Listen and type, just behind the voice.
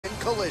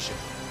collision.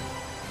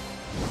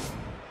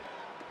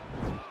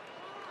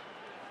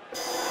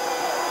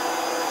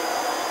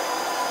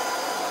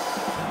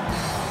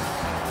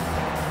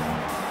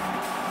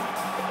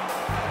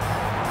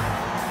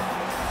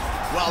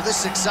 Well, this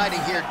is exciting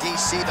here,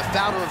 DC. The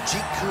founder of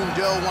Jeet Kune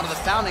Do, one of the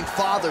founding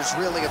fathers,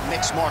 really, of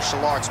mixed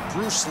martial arts,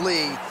 Bruce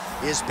Lee,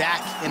 is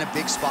back in a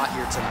big spot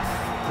here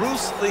tonight.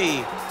 Bruce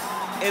Lee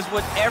is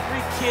what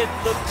every kid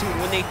looked to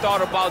when they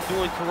thought about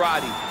doing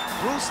karate.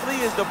 Bruce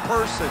Lee is the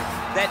person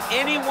that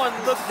anyone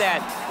looked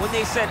at when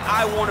they said,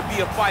 I want to be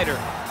a fighter.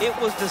 It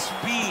was the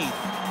speed.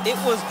 It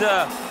was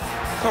the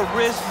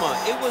charisma.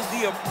 It was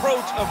the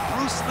approach of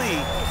Bruce Lee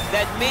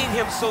that made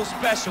him so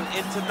special.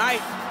 And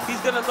tonight,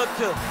 he's going to look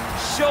to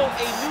show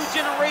a new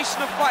generation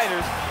of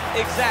fighters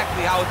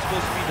exactly how it's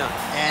supposed to be done.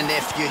 And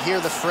if you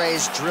hear the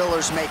phrase,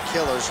 drillers make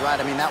killers,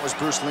 right? I mean, that was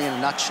Bruce Lee in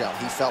a nutshell.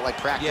 He felt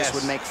like practice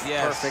would make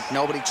perfect.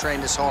 Nobody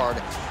trained as hard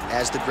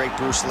as the great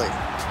Bruce Lee.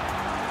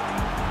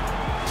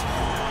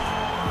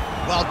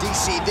 Well,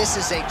 DC, this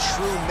is a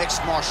true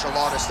mixed martial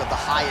artist of the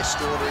highest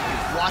order.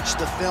 You've watched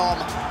the film.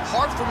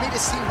 Hard for me to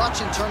see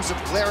much in terms of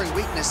glaring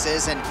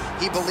weaknesses, and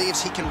he believes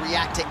he can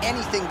react to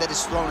anything that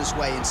is thrown his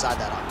way inside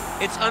that arm.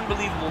 It's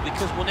unbelievable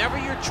because whenever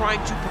you're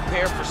trying to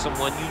prepare for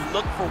someone, you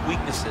look for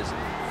weaknesses.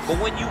 But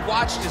when you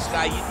watch this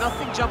guy,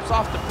 nothing jumps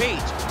off the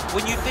page.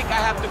 When you think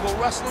I have to go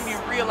wrestle him, you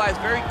realize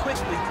very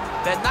quickly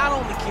that not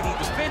only can he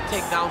defend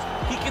takedowns,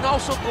 he can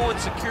also go and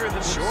secure them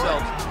himself.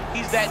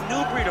 He's that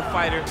new breed of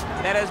fighter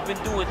that has been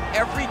doing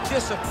every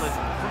discipline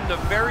from the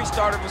very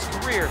start of his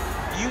career.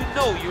 You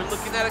know you're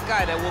looking at a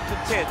guy that will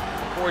contend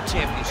for a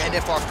championship. And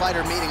if our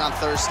fighter meeting on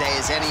Thursday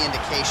is any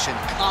indication,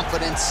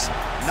 confidence,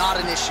 not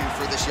an issue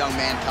for this young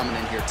man coming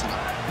in here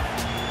tonight.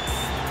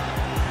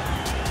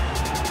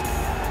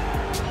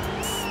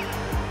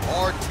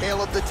 Hard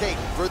tale of the tape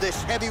for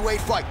this heavyweight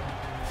fight.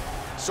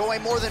 So a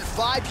more than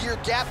 5-year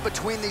gap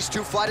between these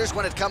two fighters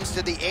when it comes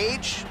to the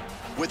age,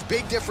 with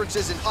big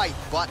differences in height,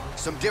 but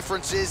some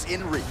differences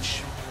in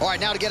reach. All right,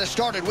 now to get us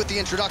started with the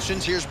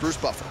introductions, here's Bruce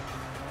Buffer.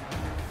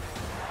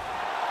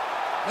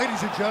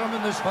 Ladies and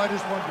gentlemen, this fight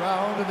is 1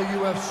 round in the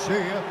UFC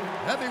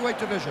heavyweight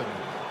division.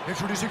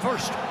 Introducing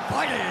first,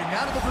 fighting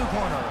out of the blue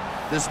corner.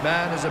 This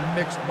man is a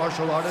mixed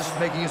martial artist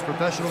making his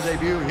professional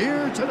debut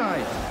here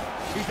tonight.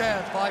 He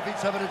stands 5 feet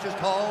 7 inches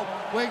tall,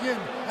 weighing in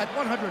at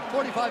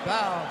 145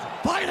 pounds.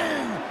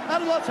 Fighting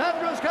out of Los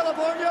Angeles,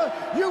 California,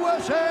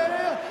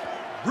 USA,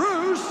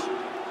 Bruce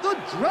the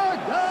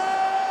Dragon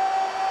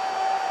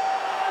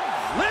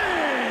Lee!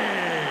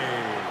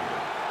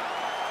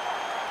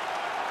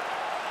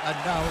 And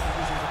now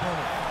introducing his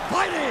opponent,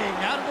 fighting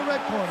out of the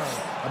red corner,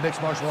 a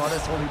mixed martial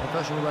artist holding a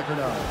professional record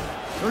of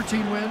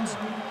 13 wins,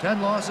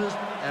 10 losses,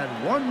 and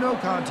 1 no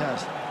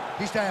contest.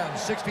 He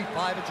stands 6 feet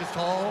 5 inches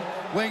tall,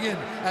 weighing in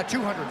at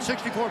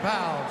 264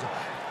 pounds.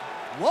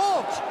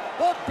 Walt,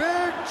 the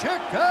Big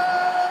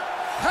Chicken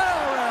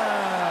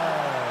Harris!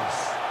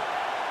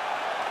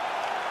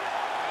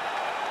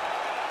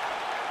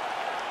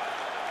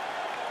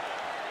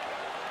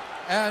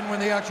 And when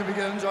the action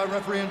begins, our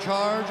referee in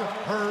charge,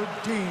 Herb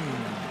Dean.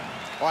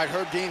 All right,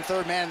 Herb Dean,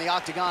 third man in the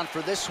octagon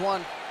for this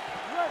one.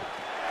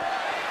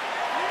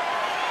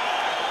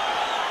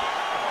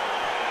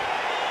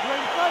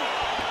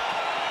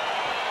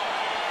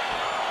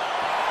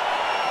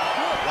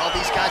 Well,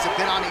 these guys have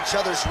been on each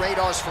other's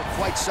radars for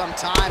quite some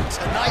time.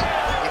 Tonight,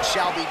 it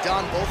shall be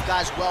done. Both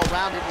guys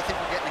well-rounded. You think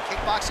we're getting a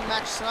kickboxing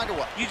match tonight or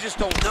what? You just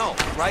don't know,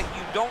 right?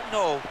 You don't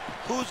know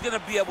who's going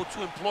to be able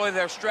to employ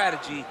their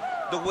strategy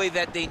the way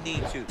that they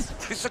need to.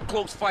 It's a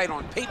close fight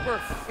on paper,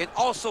 and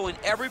also in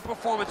every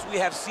performance we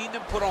have seen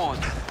them put on.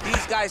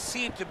 These guys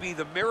seem to be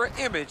the mirror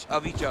image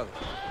of each other.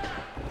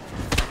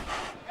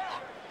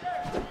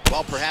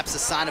 Well, perhaps a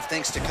sign of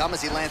things to come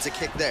as he lands a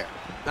kick there.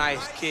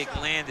 Nice kick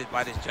landed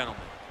by this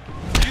gentleman.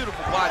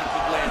 Beautiful body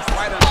kick lands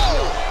right on the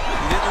field.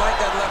 He didn't like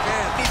that left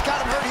hand. He's got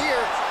him hurt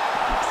here.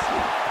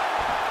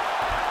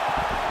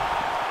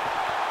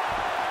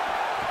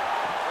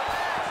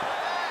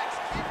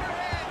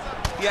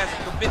 He has a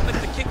commitment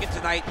to kicking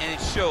tonight, and it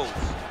shows.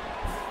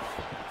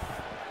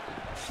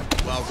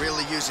 Well,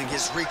 really using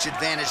his reach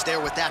advantage there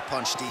with that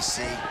punch,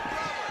 DC.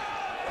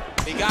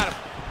 He got him.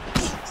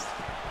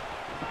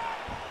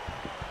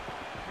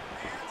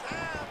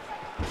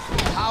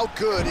 How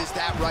good is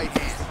that right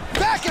hand?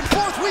 Back and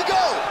forth we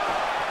go!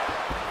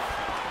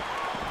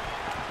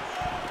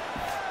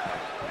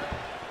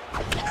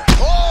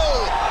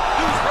 Oh!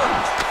 He's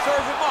hurt.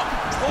 Serve him up.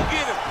 Go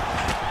get him.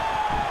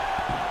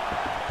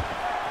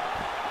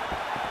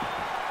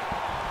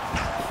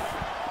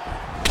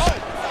 Oh!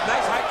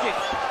 Nice high kick.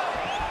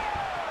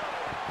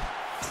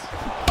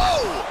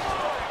 Oh!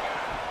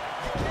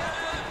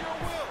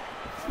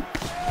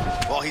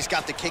 Well, he's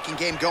got the kicking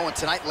game going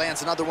tonight.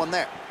 Lands another one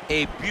there.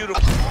 A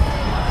beautiful...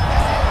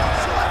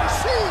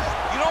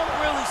 You don't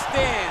really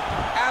stand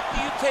after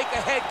you take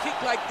a head kick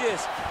like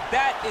this.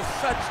 That is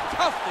such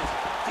toughness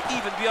to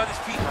even be on his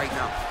feet right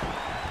now.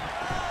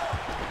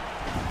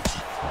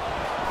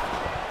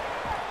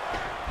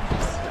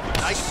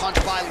 Nice punch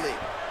by Lee.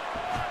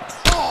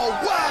 Oh,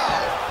 wow!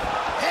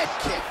 Head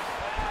kick.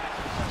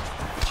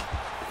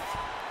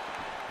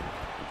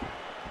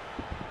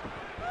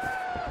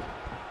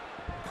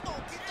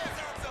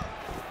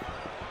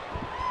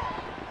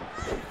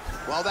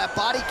 Well, that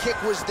body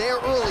kick was there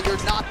earlier,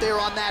 not there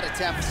on that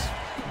attempt.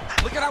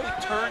 Look at how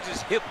he turns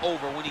his hip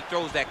over when he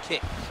throws that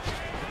kick.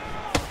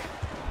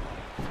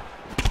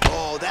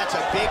 Oh, that's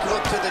a big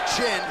hook to the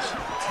chin.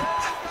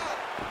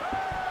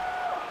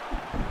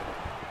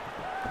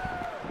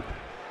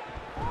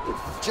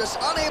 Just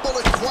unable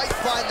to quite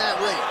find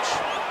that range.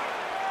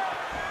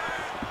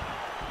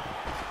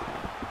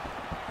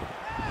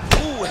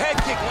 Ooh, head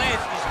kick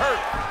lands, he's hurt.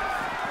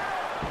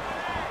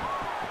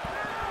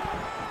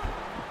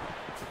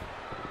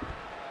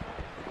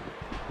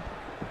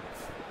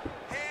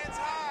 Hands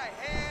high,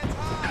 hands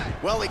high.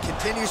 Well, he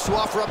continues to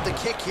offer up the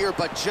kick here,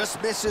 but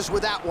just misses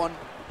with that one.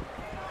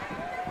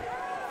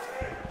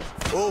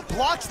 Oh,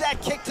 blocks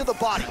that kick to the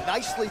body.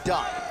 Nicely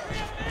done.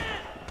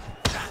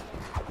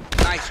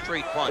 Nice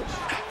straight punch. Sets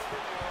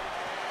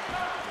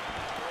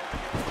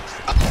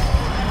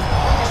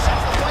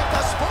the fight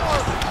thus far.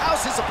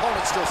 How's his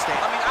opponent still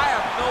standing? I mean, I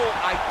have no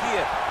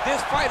idea. This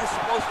fight is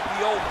supposed to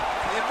be over.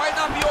 It might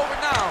not be over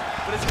now,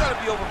 but it's gonna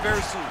be over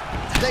very soon.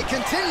 They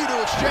continue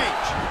to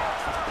exchange.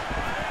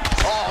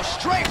 Oh,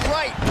 straight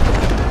right.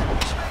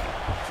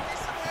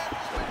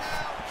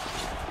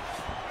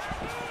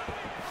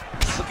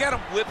 Look at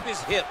him whip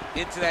his hip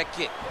into that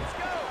kick. Let's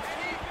go.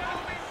 Keep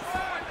moving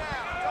forward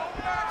now. Don't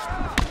back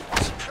up.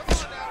 Come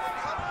on now.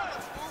 Come on.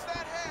 Let's move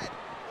that head.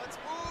 Let's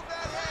move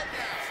that head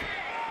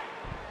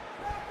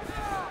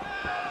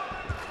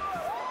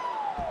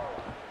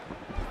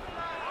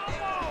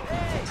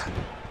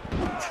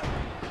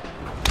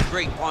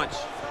Great punch.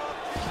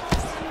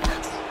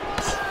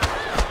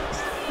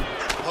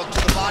 Hook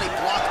to the body,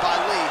 blocked by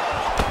Lee.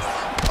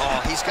 Oh,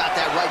 he's got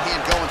that right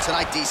hand going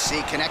tonight,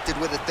 DC. Connected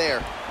with it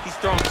there. He's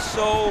thrown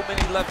so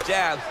many left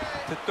jabs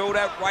to throw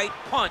that right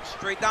punch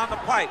straight down the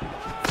pipe.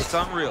 It's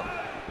unreal.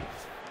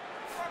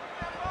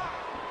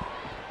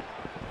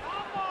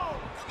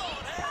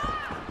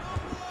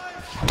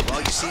 Well,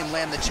 you see him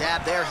land the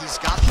jab there. He's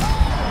got... He's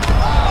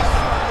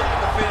looking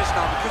to finish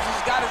now because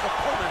he's got his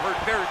opponent hurt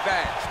very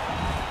bad.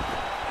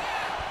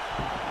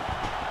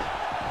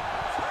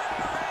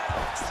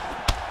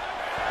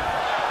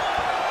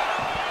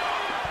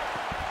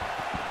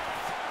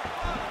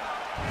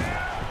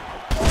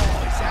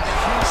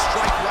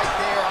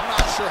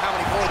 How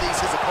many more of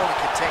these his opponent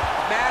could take.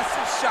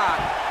 Massive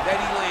shot that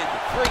he landed.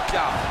 Great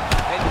job.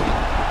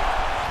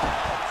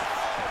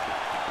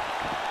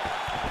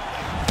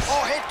 Oh,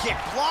 head kick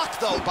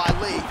blocked though by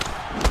Lee.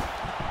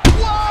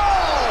 Whoa!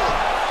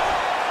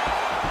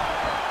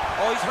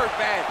 Oh, he's hurt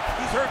bad.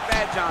 He's hurt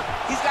bad, John.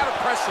 He's got to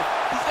press him.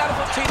 He's got to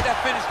go chase that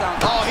finish down.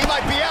 Oh, he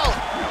might be out.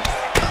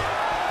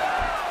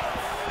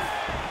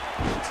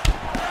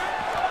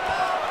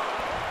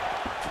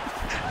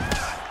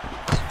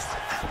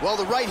 Well,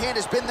 the right hand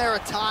has been there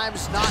at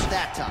times, not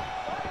that time.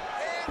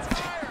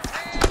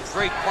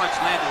 Great punch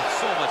landed with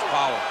so much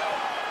power.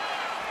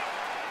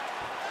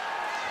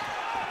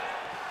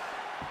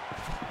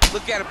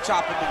 Look at him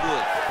chopping the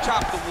wood.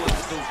 Chop the wood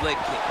with those leg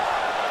kicks.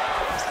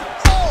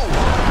 Oh!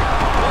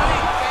 What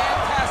a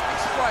fantastic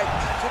strike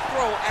to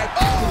throw at...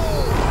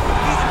 Oh!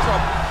 He's in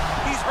trouble.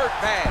 He's hurt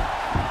bad.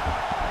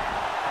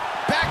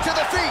 Back to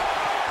the feet.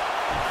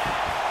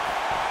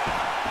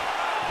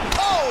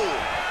 Oh!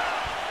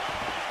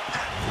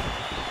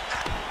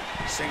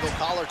 Single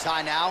collar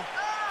tie now.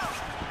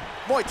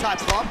 Muay Thai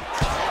plum.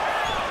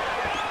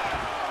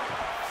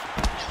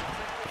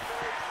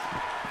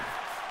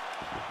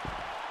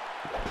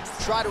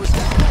 Try to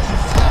establish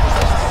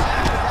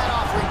that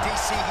offering,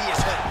 DC, he is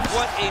hit.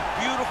 What a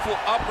beautiful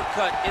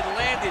uppercut. It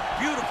landed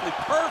beautifully.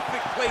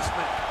 Perfect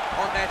placement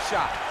on that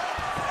shot.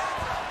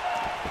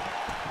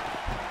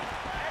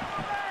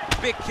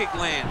 Big kick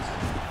lands.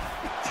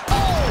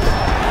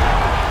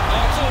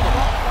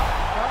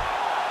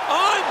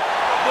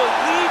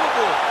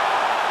 Unbelievable.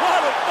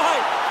 What a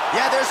fight.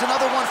 Yeah, there's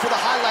another one for the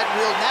highlight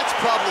reel, and that's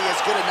probably as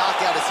good a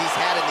knockout as he's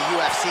had in the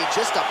UFC.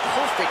 Just a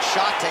perfect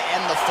shot to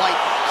end the fight.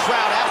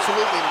 Crowd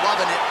absolutely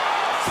loving it.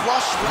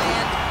 Flush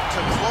land to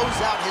close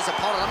out his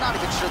opponent. I'm not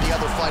even sure the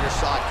other fighter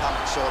saw it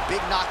coming, so a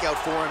big knockout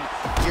for him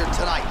here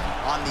tonight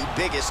on the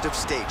biggest of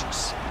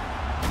stages.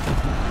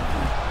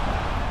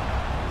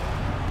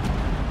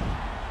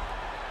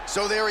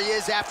 So there he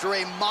is after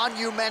a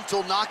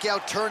monumental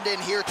knockout turned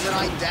in here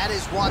tonight. That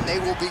is one they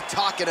will be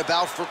talking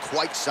about for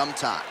quite some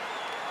time.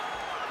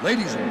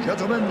 Ladies and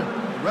gentlemen, the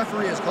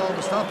referee has called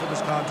a stop to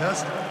this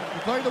contest,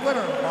 declaring the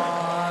winner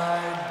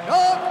by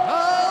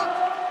knockout,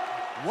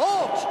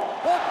 Walt,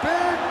 the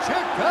Big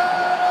Chicken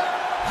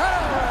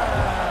Harris.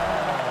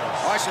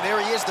 All right, so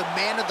there he is, the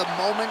man of the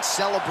moment,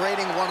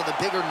 celebrating one of the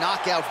bigger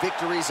knockout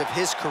victories of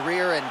his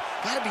career. And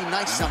gotta be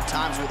nice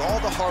sometimes with all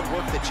the hard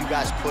work that you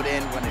guys put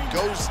in when it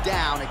goes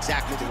down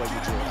exactly the way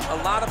you drew it up.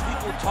 A lot of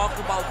people talk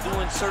about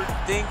doing certain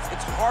things.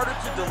 It's harder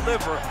to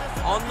deliver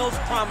on those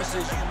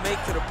promises you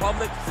make to the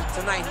public.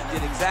 Tonight he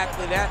did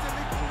exactly that.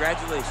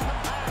 Congratulations.